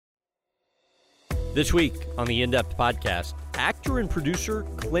This week on the In-Depth Podcast, actor and producer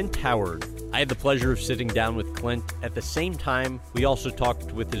Clint Howard. I had the pleasure of sitting down with Clint. At the same time, we also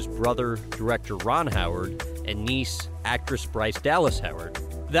talked with his brother, director Ron Howard, and niece, actress Bryce Dallas Howard.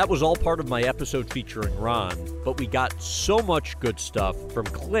 That was all part of my episode featuring Ron, but we got so much good stuff from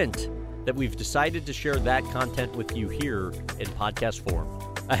Clint that we've decided to share that content with you here in podcast form.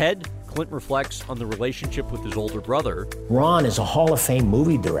 Ahead, Clint reflects on the relationship with his older brother. Ron is a Hall of Fame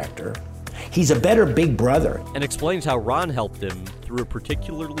movie director. He's a better big brother. And explains how Ron helped him through a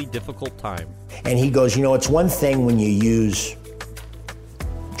particularly difficult time. And he goes, you know, it's one thing when you use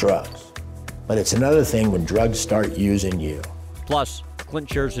drugs, but it's another thing when drugs start using you. Plus, Clint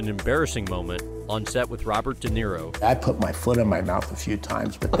shares an embarrassing moment on set with Robert De Niro. I put my foot in my mouth a few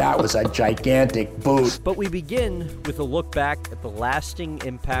times, but that was a gigantic boot. But we begin with a look back at the lasting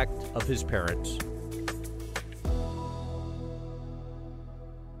impact of his parents.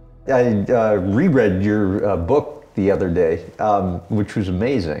 I reread your book the other day, which was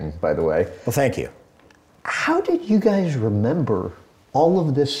amazing, by the way. Well, thank you. How did you guys remember all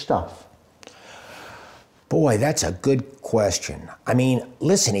of this stuff? Boy, that's a good question. I mean,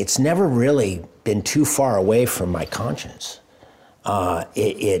 listen, it's never really been too far away from my conscience.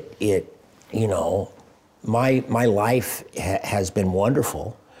 You know, my life has been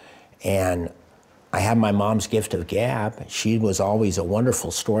wonderful, and I have my mom's gift of gab. She was always a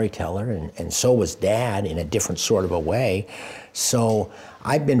wonderful storyteller, and so was Dad in a different sort of a way. So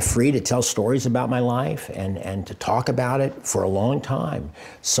I've been free to tell stories about my life and to talk about it for a long time.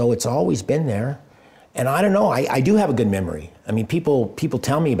 So it's always been there. And I don't know, I do have a good memory. I mean, people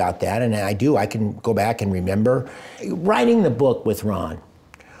tell me about that, and I do. I can go back and remember. Writing the book with Ron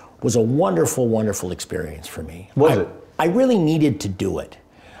was a wonderful, wonderful experience for me. Was it? I really needed to do it.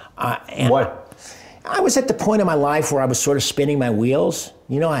 What? I was at the point in my life where I was sort of spinning my wheels.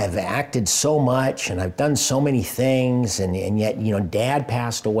 You know, I've acted so much and I've done so many things, and yet, you know, Dad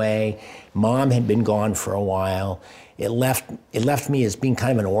passed away. Mom had been gone for a while. It left me as being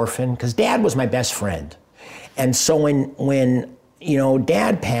kind of an orphan, because Dad was my best friend. And so when you know,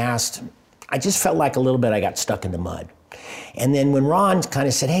 Dad passed, I just felt like a little bit I got stuck in the mud. And then when Ron kind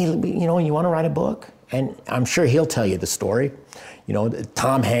of said, hey, you know, you want to write a book? And I'm sure he'll tell you the story. You know,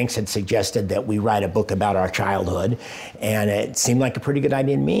 Tom Hanks had suggested that we write a book about our childhood, and it seemed like a pretty good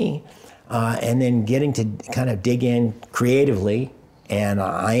idea to me. And then getting to kind of dig in creatively, and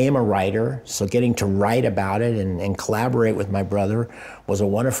I am a writer, so getting to write about it and collaborate with my brother was a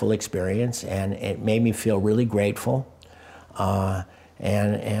wonderful experience, and it made me feel really grateful. Boy,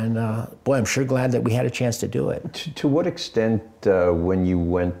 I'm sure glad that we had a chance to do it. To what extent, when you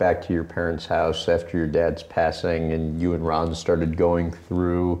went back to your parents' house after your dad's passing and you and Ron started going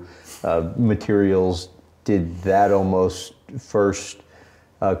through materials, did that almost first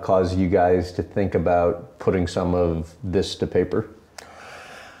cause you guys to think about putting some of this to paper?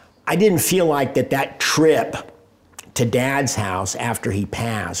 I didn't feel like that trip to Dad's house after he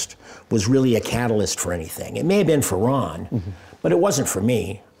passed was really a catalyst for anything. It may have been for Ron, but it wasn't for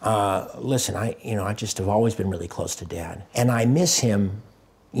me. Listen, I just have always been really close to Dad. And I miss him,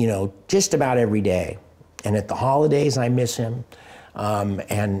 you know, just about every day. And at the holidays, I miss him.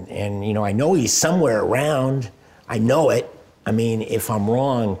 And you know, I know he's somewhere around. I know it. I mean, if I'm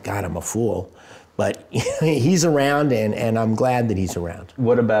wrong, God, I'm a fool. But he's around, and I'm glad that he's around.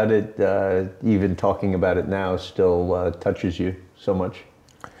 What about it, even talking about it now, still touches you so much?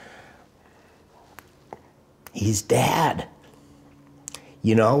 He's Dad.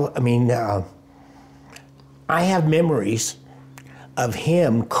 You know, I mean, I have memories of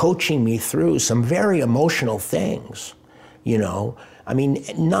him coaching me through some very emotional things, you know. I mean,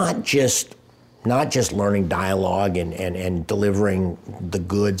 not just learning dialogue and delivering the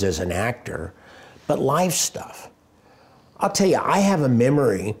goods as an actor, but life stuff. I'll tell you, I have a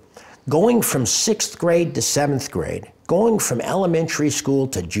memory going from 6th grade to 7th grade, going from elementary school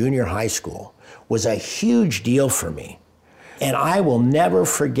to junior high school was a huge deal for me. And I will never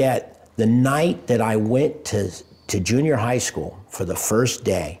forget the night that I went to junior high school for the first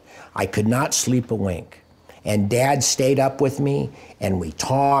day. I could not sleep a wink. And Dad stayed up with me, and we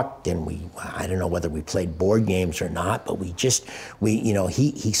talked, and I don't know whether we played board games or not, but you know,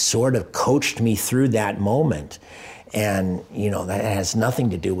 he sort of coached me through that moment. And, you know, that has nothing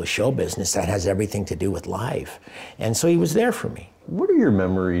to do with show business. That has everything to do with life. And so he was there for me. What are your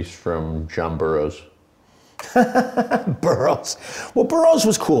memories from John Burroughs? Burroughs. Well, Burroughs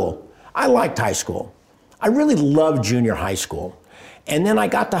was cool. I liked high school. I really loved junior high school. And then I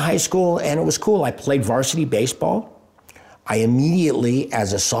got to high school, and it was cool. I played varsity baseball. I immediately,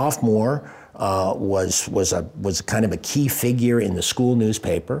 as a sophomore, was kind of a key figure in the school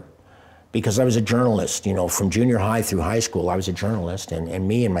newspaper. because I was a journalist, from junior high through high school, I was a journalist, and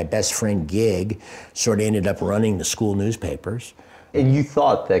me and my best friend Gig sort of ended up running the school newspapers. And you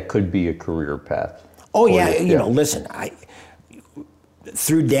thought that could be a career path? Oh yeah, listen,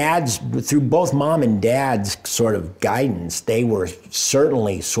 through both mom and dad's sort of guidance, they were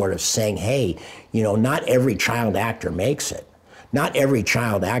certainly sort of saying, hey, not every child actor makes it. Not every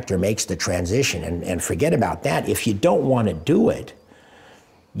child actor makes the transition, and forget about that. If you don't want to do it,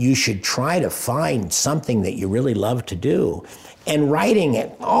 you should try to find something that you really love to do. And writing,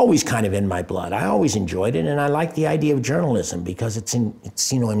 always kind of in my blood. I always enjoyed it, and I like the idea of journalism because it's an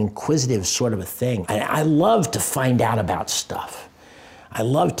inquisitive sort of a thing. I love to find out about stuff. I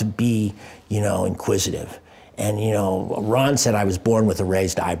love to be, inquisitive. And, Ron said I was born with a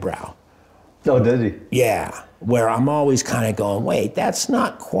raised eyebrow. Oh, did he? Yeah, where I'm always kind of going, wait, that's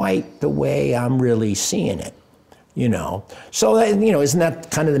not quite the way I'm really seeing it. So isn't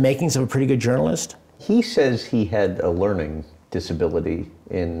that kind of the makings of a pretty good journalist? He says he had a learning disability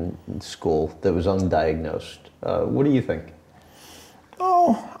in school that was undiagnosed. What do you think?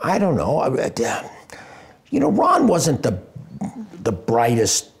 Oh, I don't know. Ron wasn't the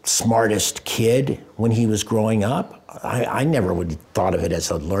brightest, smartest kid when he was growing up. I never would have thought of it as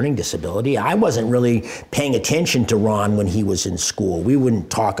a learning disability. I wasn't really paying attention to Ron when he was in school. We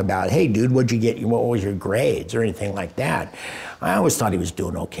wouldn't talk about, hey, dude, what'd you get? What was your grades or anything like that. I always thought he was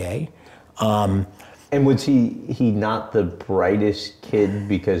doing okay. And was he not the brightest kid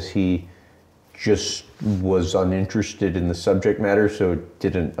because he just was uninterested in the subject matter, so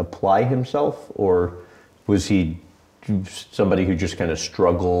didn't apply himself? Or was he somebody who just kind of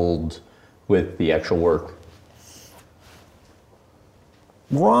struggled with the actual work?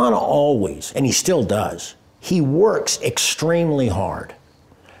 Ron always, and he still does, he works extremely hard.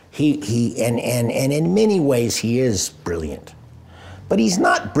 He and in many ways he is brilliant. But he's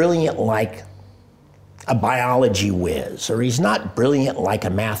not brilliant like a biology whiz, or he's not brilliant like a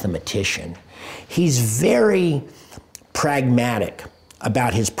mathematician. He's very pragmatic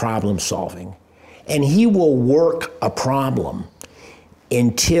about his problem solving. And he will work a problem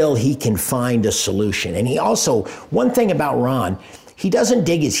until he can find a solution. And he also, one thing about Ron, he doesn't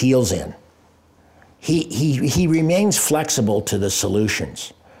dig his heels in. He remains flexible to the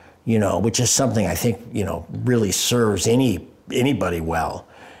solutions, which is something I think, really serves anybody well,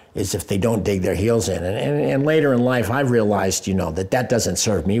 is if they don't dig their heels in. And later in life, I've realized, that doesn't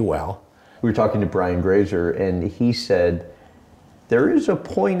serve me well. We were talking to Brian Grazer, and he said, there is a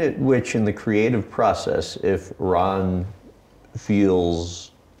point at which in the creative process, if Ron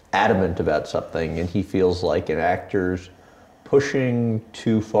feels adamant about something and he feels like an actor's pushing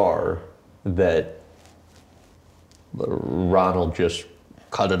too far, that Ron will just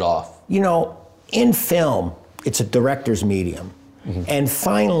cut it off. In film, it's a director's medium. Mm-hmm. And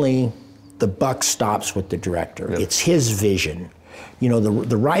finally, the buck stops with the director. Yep. It's his vision.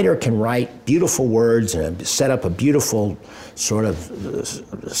 The writer can write beautiful words and set up a beautiful sort of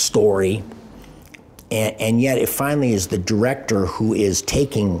story, and yet it finally is the director who is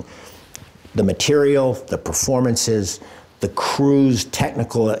taking the material, the performances, the crew's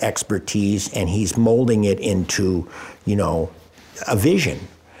technical expertise, and he's molding it into, a vision.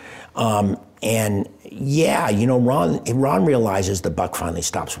 And yeah, Ron realizes the buck finally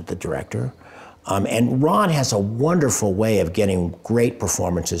stops with the director. And Ron has a wonderful way of getting great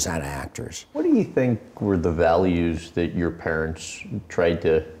performances out of actors. What do you think were the values that your parents tried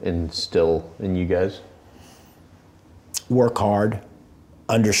to instill in you guys? Work hard,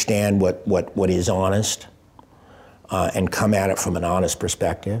 understand what is honest, and come at it from an honest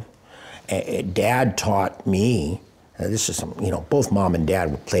perspective. Dad taught me, this is both mom and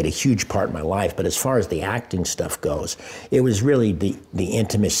dad played a huge part in my life, but as far as the acting stuff goes, it was really the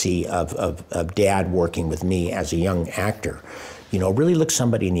intimacy of dad working with me as a young actor. Really look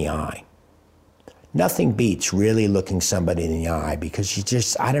somebody in the eye. Nothing beats really looking somebody in the eye, because you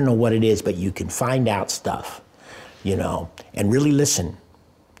just, I don't know what it is, but you can find out stuff, and really listen,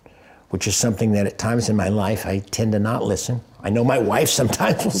 which is something that at times in my life I tend to not listen. I know my wife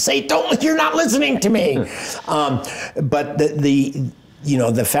sometimes will say, you're not listening to me. But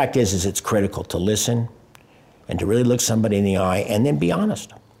the fact is it's critical to listen and to really look somebody in the eye and then be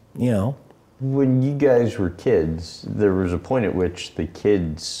honest, When you guys were kids, there was a point at which the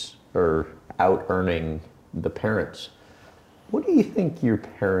kids are out earning the parents. What do you think your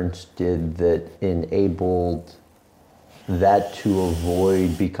parents did that enabled that to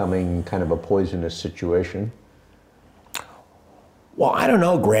avoid becoming kind of a poisonous situation? Well, I don't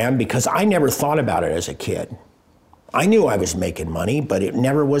know, Graham, because I never thought about it as a kid. I knew I was making money, but it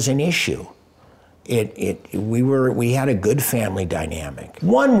never was an issue. We had a good family dynamic.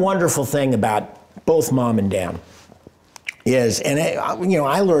 One wonderful thing about both Mom and Dad is, and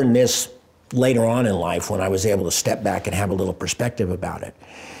I learned this later on in life when I was able to step back and have a little perspective about it.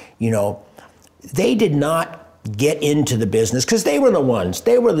 They did not get into the business because they were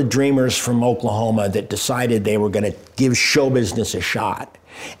the dreamers from Oklahoma that decided they were going to give show business a shot.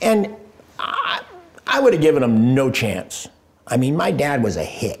 And I would have given them no chance. I mean, my dad was a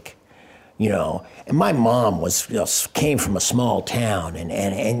hick, and my mom came from a small town,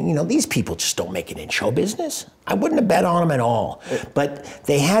 and these people just don't make it in show business. I wouldn't have bet on them at all. But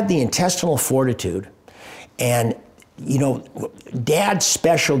they had the intestinal fortitude, and Dad's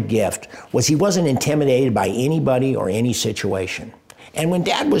special gift was he wasn't intimidated by anybody or any situation. And when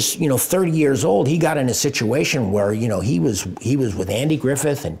Dad was, 30 years old, he got in a situation where, he was with Andy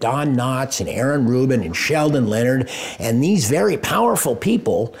Griffith and Don Knotts and Aaron Rubin and Sheldon Leonard and these very powerful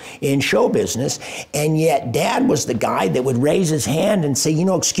people in show business. And yet Dad was the guy that would raise his hand and say,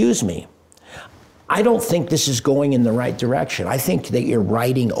 excuse me, I don't think this is going in the right direction. I think that you're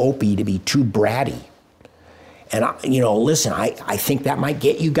writing Opie to be too bratty. And, listen, I think that might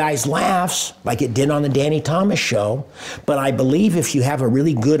get you guys laughs like it did on the Danny Thomas show. But I believe if you have a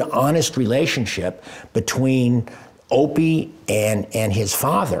really good, honest relationship between Opie and his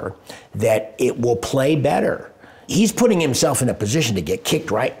father, that it will play better. He's putting himself in a position to get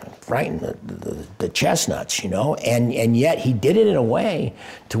kicked right in the chestnuts, and yet he did it in a way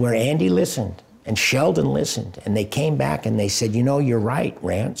to where Andy listened and Sheldon listened. And they came back and they said, you're right,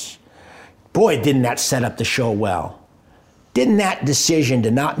 Rance. Boy, didn't that set up the show well. Didn't that decision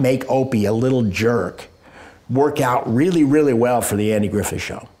to not make Opie a little jerk work out really, really well for the Andy Griffith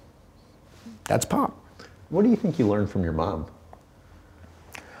Show? That's Pop. What do you think you learned from your mom?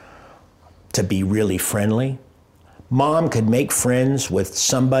 To be really friendly. Mom could make friends with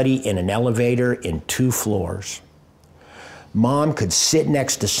somebody in an elevator in 2 floors. Mom could sit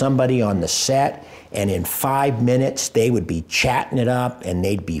next to somebody on the set, and in 5 minutes, they would be chatting it up and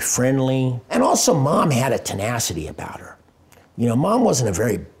they'd be friendly. And also, Mom had a tenacity about her. Mom wasn't a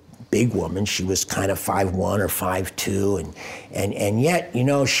very big woman. She was kind of 5'1" or 5'2", and yet,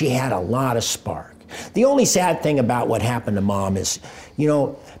 she had a lot of spark. The only sad thing about what happened to Mom is,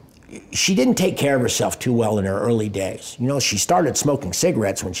 she didn't take care of herself too well in her early days. She started smoking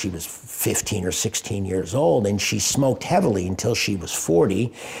cigarettes when she was 15 or 16 years old, and she smoked heavily until she was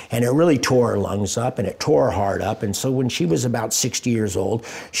 40, and it really tore her lungs up, and it tore her heart up. And so when she was about 60 years old,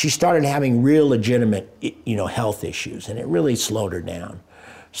 she started having real legitimate, health issues, and it really slowed her down.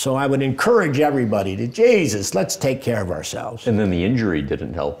 So I would encourage everybody to, Jesus, let's take care of ourselves. And then the injury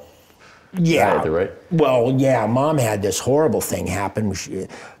didn't help. Yeah. Either, right? Well, yeah, Mom had this horrible thing happen.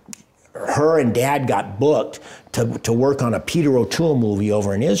 Her and Dad got booked to work on a Peter O'Toole movie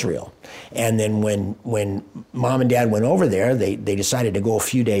over in Israel. And then when Mom and Dad went over there, they decided to go a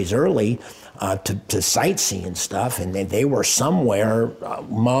few days early to sightsee and stuff. And they were somewhere.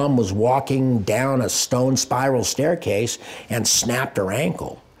 Mom was walking down a stone spiral staircase and snapped her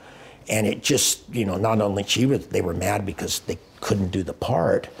ankle. And it just, not only they were mad because they couldn't do the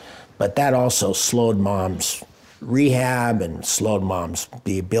part, but that also slowed Mom's rehab and slowed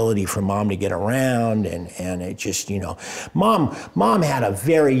the ability for Mom to get around, and it just, Mom had a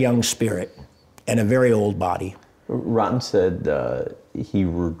very young spirit and a very old body. Ron said he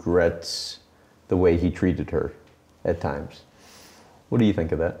regrets the way he treated her at times. What do you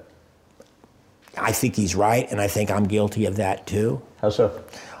think of that? I think he's right, and I think I'm guilty of that too. How so?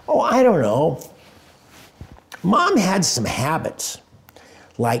 Oh, I don't know. Mom had some habits,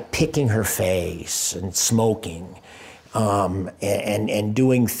 like picking her face and smoking, and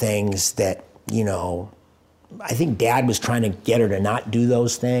doing things that, I think Dad was trying to get her to not do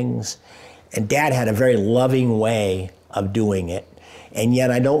those things. And Dad had a very loving way of doing it. And yet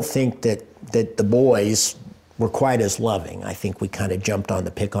I don't think that the boys were quite as loving. I think we kind of jumped on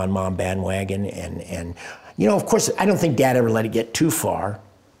the pick on Mom bandwagon. And of course, I don't think Dad ever let it get too far.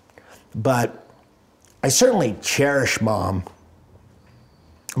 But I certainly cherish Mom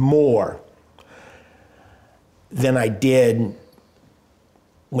more than I did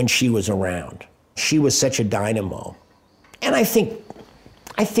when she was around. She was such a dynamo. And I think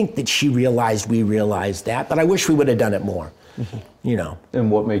that she realized we realized that, but I wish we would have done it more,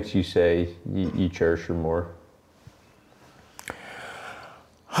 And what makes you say you cherish her more?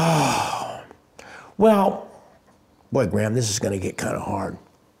 Well, boy, Graham, this is going to get kind of hard.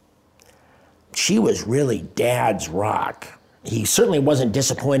 She was really Dad's rock. He certainly wasn't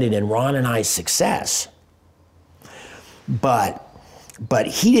disappointed in Ron and I's success, but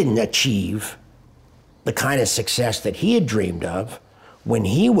he didn't achieve the kind of success that he had dreamed of when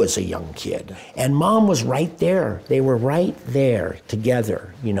he was a young kid. And Mom was right there. They were right there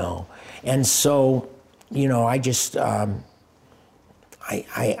together, you know. And so, you know, I just, I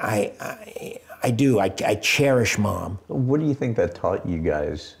cherish Mom. What do you think that taught you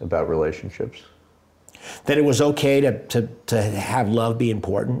guys about relationships? That it was okay to have love be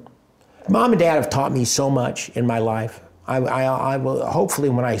important. Mom and Dad have taught me so much in my life. I will, hopefully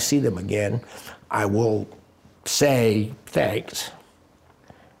when I see them again, I will say thanks.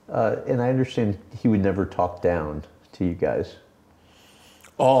 And I understand he would never talk down to you guys.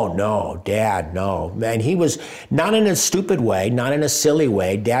 Oh, no, Dad, no. Man, he was not in a stupid way, not in a silly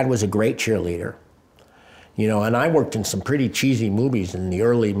way. Dad was a great cheerleader. You know, and I worked in some pretty cheesy movies in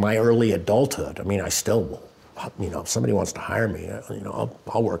my early adulthood. I mean, I still will. You know, if somebody wants to hire me, you know,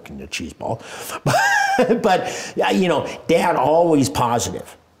 I'll work in the cheese ball. But, you know, Dad always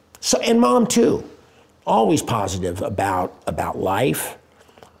positive. So, and Mom too, always positive about life,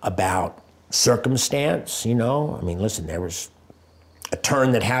 about circumstance, you know. I mean, listen, there was a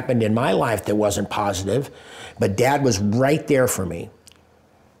turn that happened in my life that wasn't positive, but Dad was right there for me,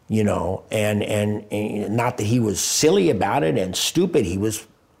 you know, and not that he was silly about it and stupid. He was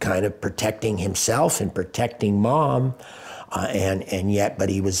kind of protecting himself and protecting Mom, but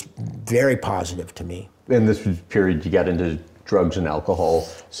he was very positive to me. In this period, you got into drugs and alcohol.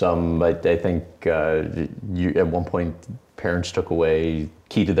 Some, I think, you at one point, parents took away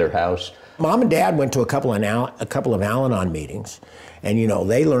key to their house. Mom and Dad went to a couple of Al-Anon meetings, and you know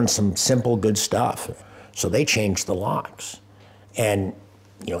they learned some simple, good stuff. So they changed the locks, and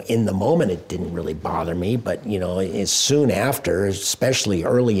you know, in the moment it didn't really bother me, but you know, as soon after, especially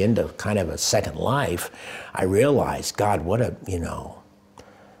early into kind of a second life, I realized, God, what a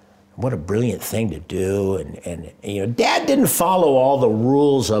brilliant thing to do. And you know, Dad didn't follow all the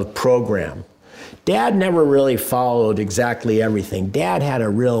rules of program. Dad never really followed exactly everything. Dad had a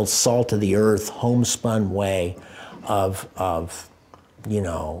real salt of the earth, homespun way of you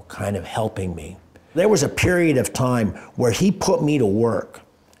know, kind of helping me. There was a period of time where he put me to work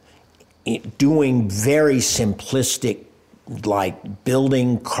doing very simplistic, like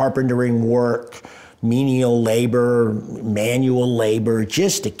building, carpentering work, menial labor, manual labor,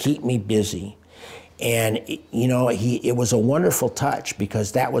 just to keep me busy. And you know, it was a wonderful touch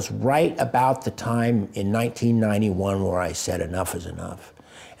because that was right about the time in 1991 where I said enough is enough.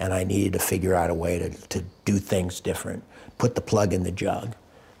 And I needed to figure out a way to do things different, put the plug in the jug,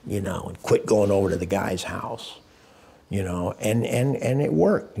 you know, and quit going over to the guy's house. You know, and it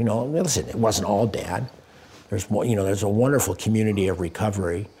worked. You know, listen, it wasn't all Dad. There's a wonderful community of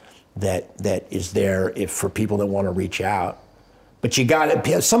recovery that is there for people that want to reach out. But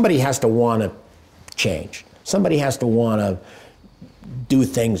somebody has to want to change. Somebody has to want to do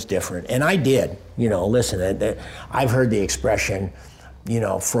things different. And I did. You know, listen, I've heard the expression, you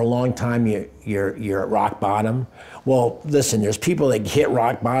know, for a long time you're at rock bottom. Well, listen, there's people that hit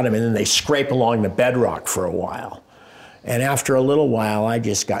rock bottom and then they scrape along the bedrock for a while. And after a little while, I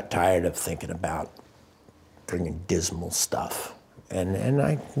just got tired of thinking about bringing dismal stuff. And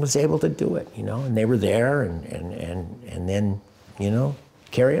I was able to do it, you know, and they were there and then, you know,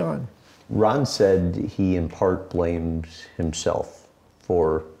 carry on. Ron said he in part blames himself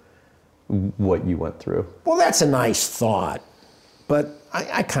for what you went through. Well, that's a nice thought, but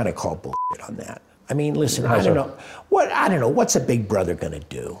I kind of call bullshit on that. I mean, listen, I don't know. What's a big brother gonna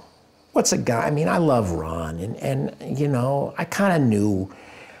do? What's a guy? I mean, I love Ron, and you know, I kind of knew.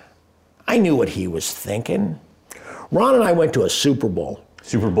 I knew what he was thinking. Ron and I went to a Super Bowl.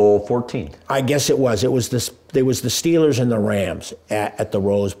 Super Bowl 14. I guess it was. It was the Steelers and the Rams at the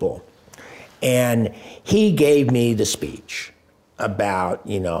Rose Bowl, and he gave me the speech about,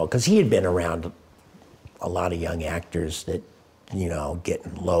 you know, because he had been around a lot of young actors that, you know,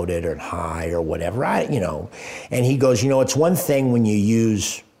 getting loaded or high or whatever. You know, and he goes, you know, it's one thing when you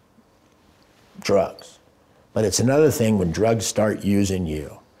use drugs, but it's another thing when drugs start using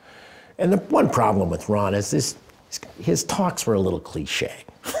you. And the one problem with Ron is his talks were a little cliche,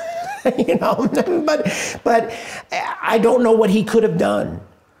 you know. But I don't know what he could have done.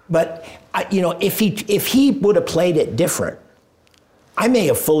 But you know, if he would have played it different, I may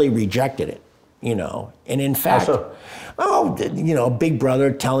have fully rejected it, you know. And in fact, you know, Big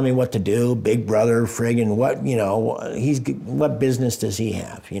Brother telling me what to do, Big Brother friggin' what, you know, what business does he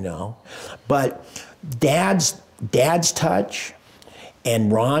have, you know? But Dad's touch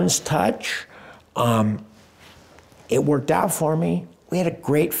and Ron's touch, it worked out for me. We had a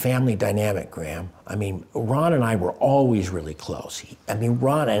great family dynamic, Graham. I mean, Ron and I were always really close.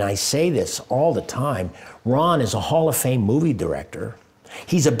 Ron, and I say this all the time, Ron is a Hall of Fame movie director.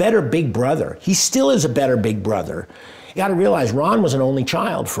 He's a better Big Brother. He still is a better Big Brother. You got to realize Ron was an only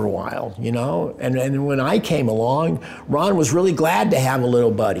child for a while, you know? And when I came along, Ron was really glad to have a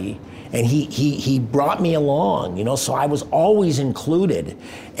little buddy. And he brought me along, you know, so I was always included.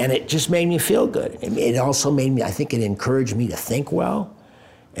 And it just made me feel good. It also made me, I think it encouraged me to think well.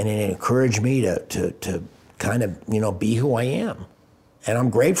 And it encouraged me to kind of, you know, be who I am. And I'm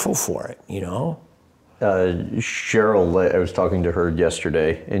grateful for it, you know? Cheryl, I was talking to her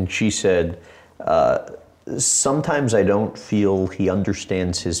yesterday, and she said, sometimes I don't feel he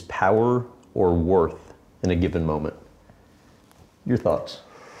understands his power or worth in a given moment. Your thoughts?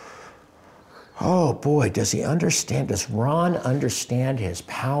 Oh boy, does Ron understand his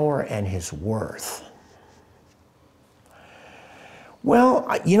power and his worth? Well,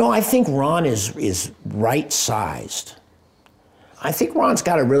 you know, I think Ron is right-sized. I think Ron's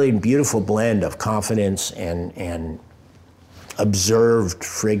got a really beautiful blend of confidence and observed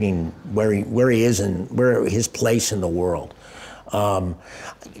frigging where he is and where his place in the world. I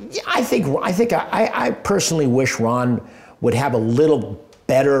personally wish Ron would have a little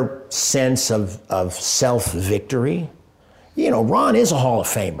better sense of self-victory. You know, Ron is a Hall of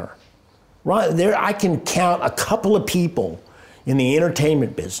Famer. I can count a couple of people in the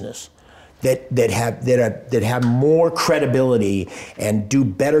entertainment business that have more credibility and do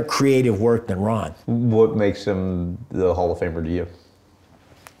better creative work than Ron. What makes him the Hall of Famer to you?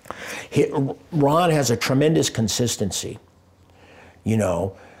 Ron has a tremendous consistency. You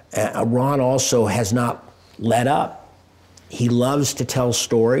know, Ron also has not let up. He loves to tell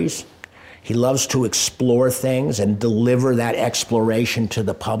stories. He loves to explore things and deliver that exploration to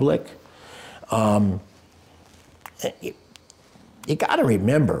the public. You got to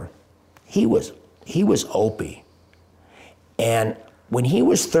remember, he was Opie. And when he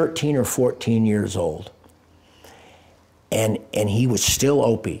was 13 or 14 years old, and he was still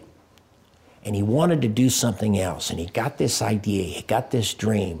Opie, and he wanted to do something else, and he got this idea, he got this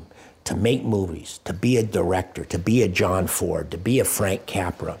dream to make movies, to be a director, to be a John Ford, to be a Frank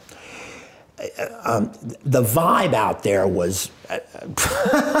Capra. The vibe out there was,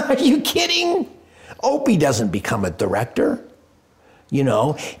 are you kidding? Opie doesn't become a director. You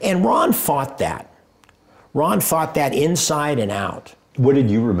know, and Ron fought that. Ron fought that inside and out. What did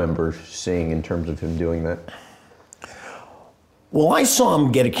you remember seeing in terms of him doing that? Well, I saw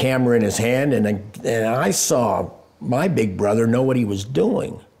him get a camera in his hand, and I saw my big brother know what he was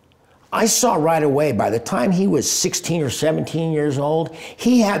doing. I saw right away, by the time he was 16 or 17 years old,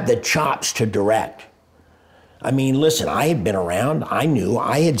 he had the chops to direct. I mean, listen, I had been around, I knew,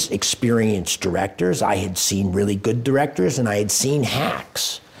 I had experienced directors, I had seen really good directors, and I had seen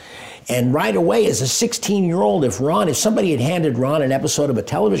hacks. And right away, as a 16-year-old, if somebody had handed Ron an episode of a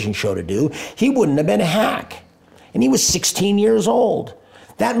television show to do, he wouldn't have been a hack. And he was 16 years old.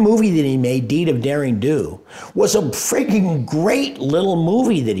 That movie that he made, Deed of Daring Do, was a freaking great little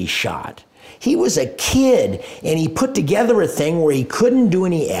movie that he shot. He was a kid, and he put together a thing where he couldn't do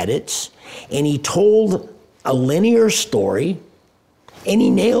any edits, and he told a linear story, and he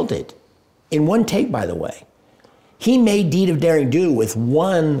nailed it. In one take, by the way. He made Deed of Daring Do with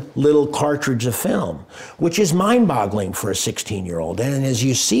one little cartridge of film, which is mind-boggling for a 16-year-old. And as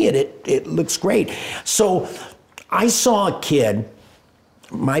you see it, it looks great. So I saw a kid,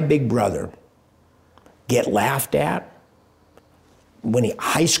 my big brother, get laughed at. When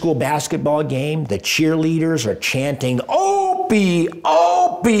high school basketball game, the cheerleaders are chanting, Opie,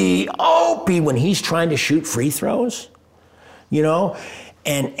 Opie, Opie, when he's trying to shoot free throws, you know?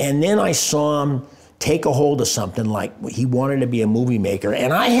 And then I saw him take a hold of something like he wanted to be a movie maker,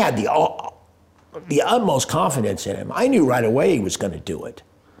 and I had the utmost confidence in him. I knew right away he was going to do it.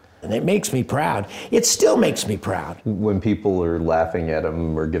 And it makes me proud. It still makes me proud. When people are laughing at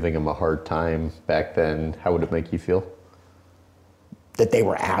him or giving him a hard time back then, how would it make you feel? That they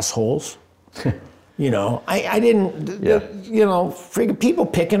were assholes. You know, I didn't, you know, friggin' people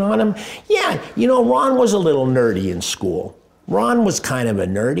picking on him. Yeah, you know, Ron was a little nerdy in school. Ron was kind of a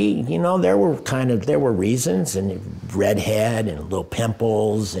nerdy, you know, there were reasons, and redhead and little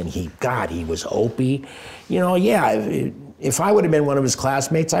pimples, and he was Opie. You know, yeah, if I would have been one of his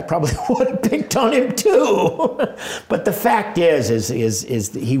classmates, I probably would have picked on him too. But the fact is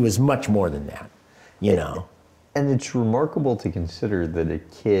he was much more than that, you know. And it's remarkable to consider that a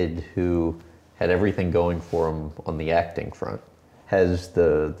kid who had everything going for him on the acting front has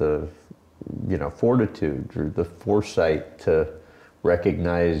the fortitude or the foresight to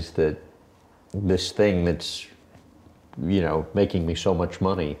recognize that this thing that's, you know, making me so much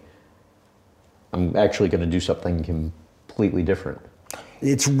money, I'm actually going to do something completely different.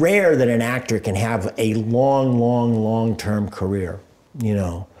 It's rare that an actor can have a long-term career, you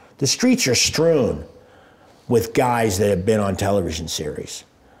know. The streets are strewn with guys that have been on television series.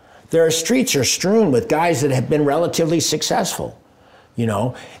 Their streets are strewn with guys that have been relatively successful, you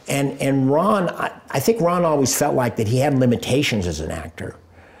know. And Ron, I think Ron always felt like that he had limitations as an actor,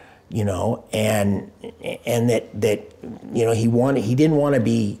 you know, and that you know, he didn't want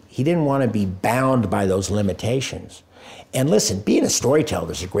to be bound by those limitations. And listen, being a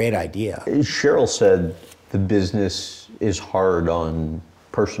storyteller is a great idea. Cheryl said the business is hard on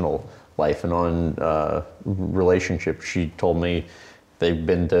personal life and on relationships. She told me they've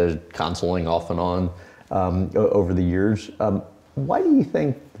been to counseling off and on over the years. Why do you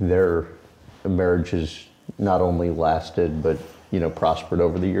think their marriage has not only lasted but, you know, prospered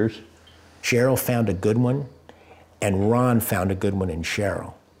over the years? Cheryl found a good one, and Ron found a good one in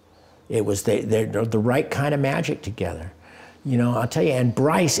Cheryl. It was they're the right kind of magic together. You know, I'll tell you, and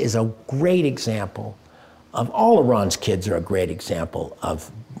Bryce is a great example of, all of Ron's kids are a great example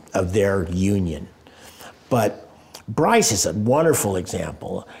of their union. But Bryce is a wonderful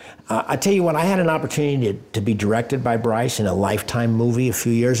example. I tell you what, I had an opportunity to be directed by Bryce in a Lifetime movie a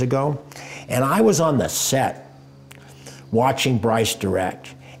few years ago, and I was on the set watching Bryce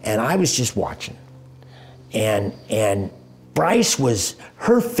direct, and I was just watching. And Bryce was,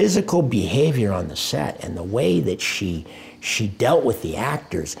 her physical behavior on the set and the way that she dealt with the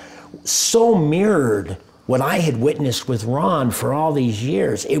actors so mirrored what I had witnessed with Ron for all these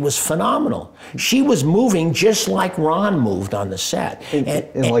years. It was phenomenal. She was moving just like Ron moved on the set.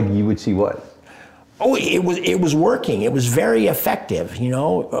 And like you would see what? Oh, it was working. It was very effective. You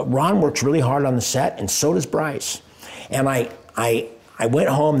know, Ron works really hard on the set, and so does Bryce. And I went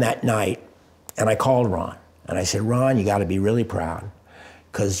home that night, and I called Ron, and I said, Ron, you got to be really proud,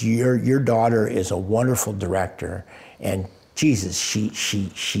 because your daughter is a wonderful director, and Jesus,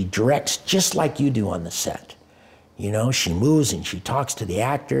 she directs just like you do on the set. You know, she moves and she talks to the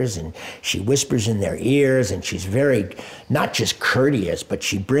actors and she whispers in their ears, and she's very, not just courteous, but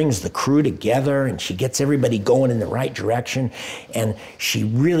she brings the crew together and she gets everybody going in the right direction, and she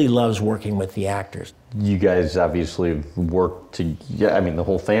really loves working with the actors. You guys obviously have worked I mean, the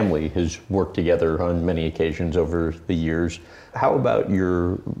whole family has worked together on many occasions over the years. How about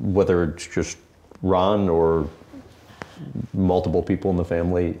whether it's just Ron or multiple people in the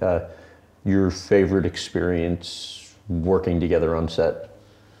family, your favorite experience working together on set?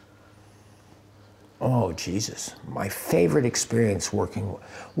 Oh, Jesus. My favorite experience working,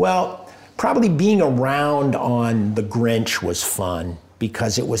 well, probably being around on The Grinch was fun,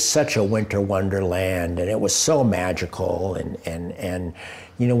 because it was such a winter wonderland and it was so magical, and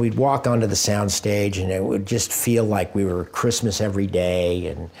you know, we'd walk onto the soundstage and it would just feel like we were Christmas every day,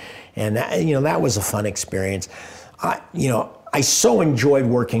 and that, you know, that was a fun experience. I so enjoyed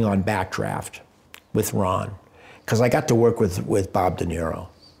working on Backdraft with Ron, because I got to work with Bob De Niro,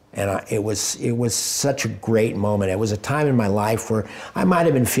 and it was such a great moment. It was a time in my life where I might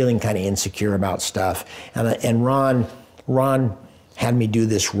have been feeling kind of insecure about stuff, and Ron had me do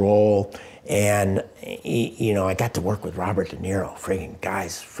this role, and you know, I got to work with Robert De Niro,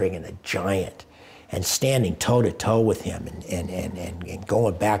 friggin' a giant, and standing toe to toe with him and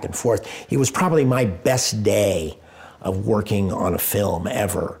going back and forth. It was probably my best day of working on a film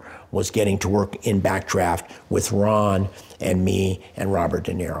ever, was getting to work in Backdraft with Ron and me and Robert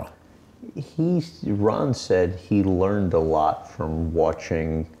De Niro. Ron said he learned a lot from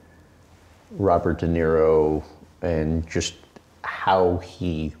watching Robert De Niro and just how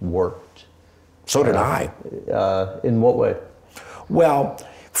he worked. So did I. In what way? Well,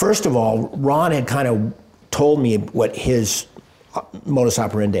 first of all, Ron had kind of told me what his modus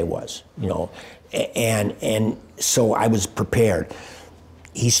operandi was, you know, and so I was prepared.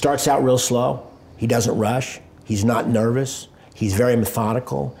 He starts out real slow. He doesn't rush.'s not nervous. He's very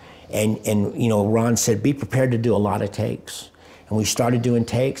methodical. And you know, Ron said, be prepared to do a lot of takes. And we started doing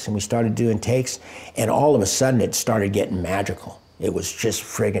takes, and all of a sudden it started getting magical. It was just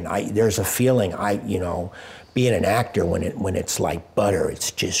friggin', there's a feeling, you know, being an actor when it's like butter,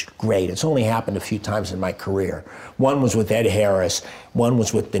 it's just great. It's only happened a few times in my career. One was with Ed Harris, one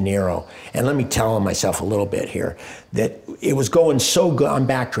was with De Niro. And let me tell myself a little bit here, that it was going so good on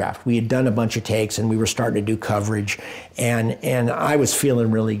Backdraft. We had done a bunch of takes and we were starting to do coverage, and I was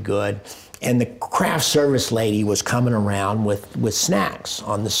feeling really good. And the craft service lady was coming around with snacks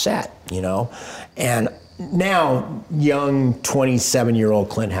on the set, you know? And now, young 27-year-old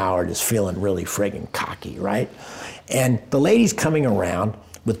Clint Howard is feeling really friggin' cocky, right? And the lady's coming around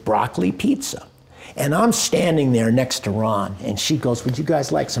with broccoli pizza. And I'm standing there next to Ron, and she goes, would you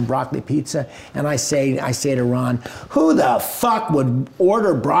guys like some broccoli pizza? And I say to Ron, who the fuck would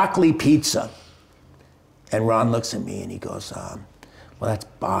order broccoli pizza? And Ron looks at me and he goes, Well, that's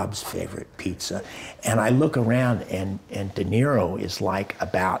Bob's favorite pizza. And I look around and De Niro is like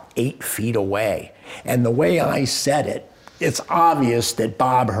about 8 feet away. And the way I said it, it's obvious that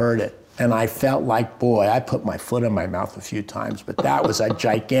Bob heard it. And I felt like, boy, I put my foot in my mouth a few times, but that was a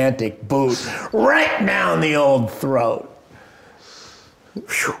gigantic boot right down the old throat.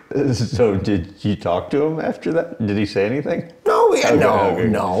 So did you talk to him after that? Did he say anything? No,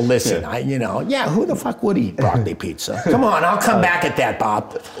 no. Listen, who the fuck would eat broccoli pizza? Come on, I'll come back at that,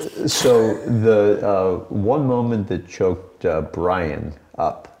 Bob. So the one moment that choked Brian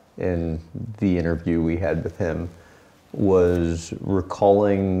up in the interview we had with him was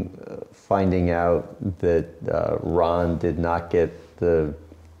recalling finding out that Ron did not get the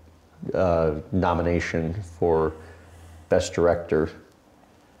nomination for Best Director.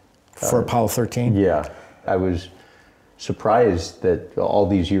 For Apollo 13? Yeah. I was surprised that all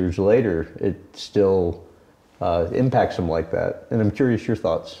these years later, it still impacts him like that. And I'm curious your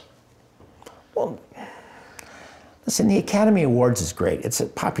thoughts. Well, listen, the Academy Awards is great. It's a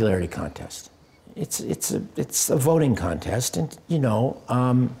popularity contest. It's a voting contest. And,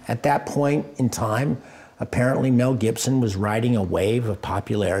 at that point in time, apparently Mel Gibson was riding a wave of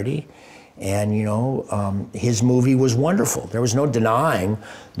popularity. And, his movie was wonderful. There was no denying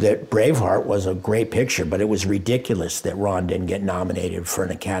that Braveheart was a great picture, but it was ridiculous that Ron didn't get nominated for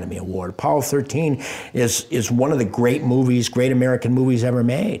an Academy Award. Apollo 13 is one of the great movies, great American movies ever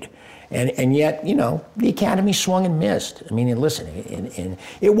made. And yet, the Academy swung and missed. I mean, listen, and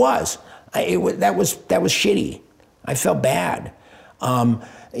it was. That was shitty. I felt bad.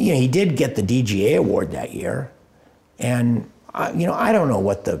 He did get the DGA award that year. And I don't know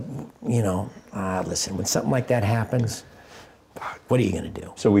what listen, when something like that happens, what are you going to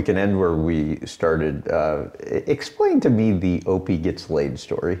do? So we can end where we started. Explain to me the Opie Gets Laid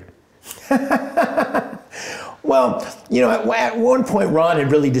story. Well, at one point, Ron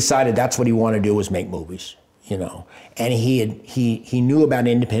had really decided that's what he wanted to do was make movies, and he knew about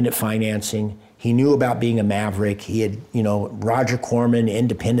independent financing. He knew about being a maverick. He had, Roger Corman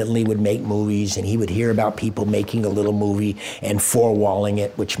independently would make movies, and he would hear about people making a little movie and four-walling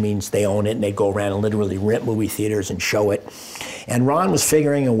it, which means they own it, and they go around and literally rent movie theaters and show it. And Ron was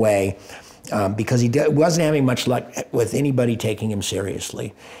figuring a way, because he wasn't having much luck with anybody taking him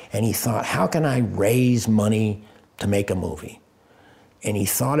seriously. And he thought, how can I raise money to make a movie? And he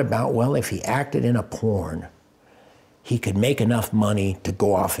thought about, well, if he acted in a porn, he could make enough money to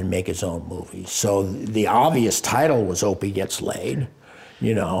go off and make his own movie. So the obvious title was Opie Gets Laid,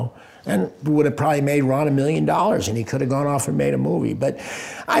 and would have probably made Ron $1 million, and he could have gone off and made a movie. But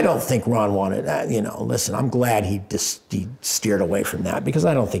I don't think Ron wanted that. Listen, I'm glad he steered away from that, because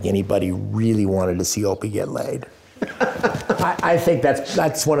I don't think anybody really wanted to see Opie get laid. I think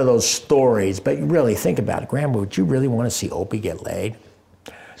that's one of those stories, but really think about it. Graham, would you really want to see Opie get laid?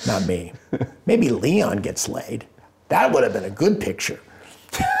 Not me. Maybe Leon gets laid. That would have been a good picture.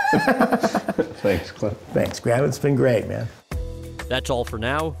 Thanks, Clint. Thanks, Graham. It's been great, man. That's all for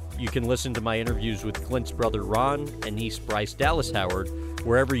now. You can listen to my interviews with Clint's brother Ron and niece Bryce Dallas Howard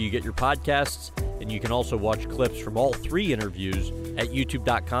wherever you get your podcasts, and you can also watch clips from all 3 interviews at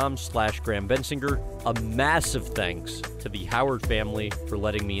youtube.com/Graham Bensinger. A massive thanks to the Howard family for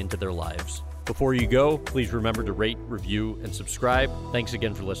letting me into their lives. Before you go, please remember to rate, review, and subscribe. Thanks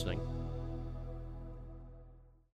again for listening.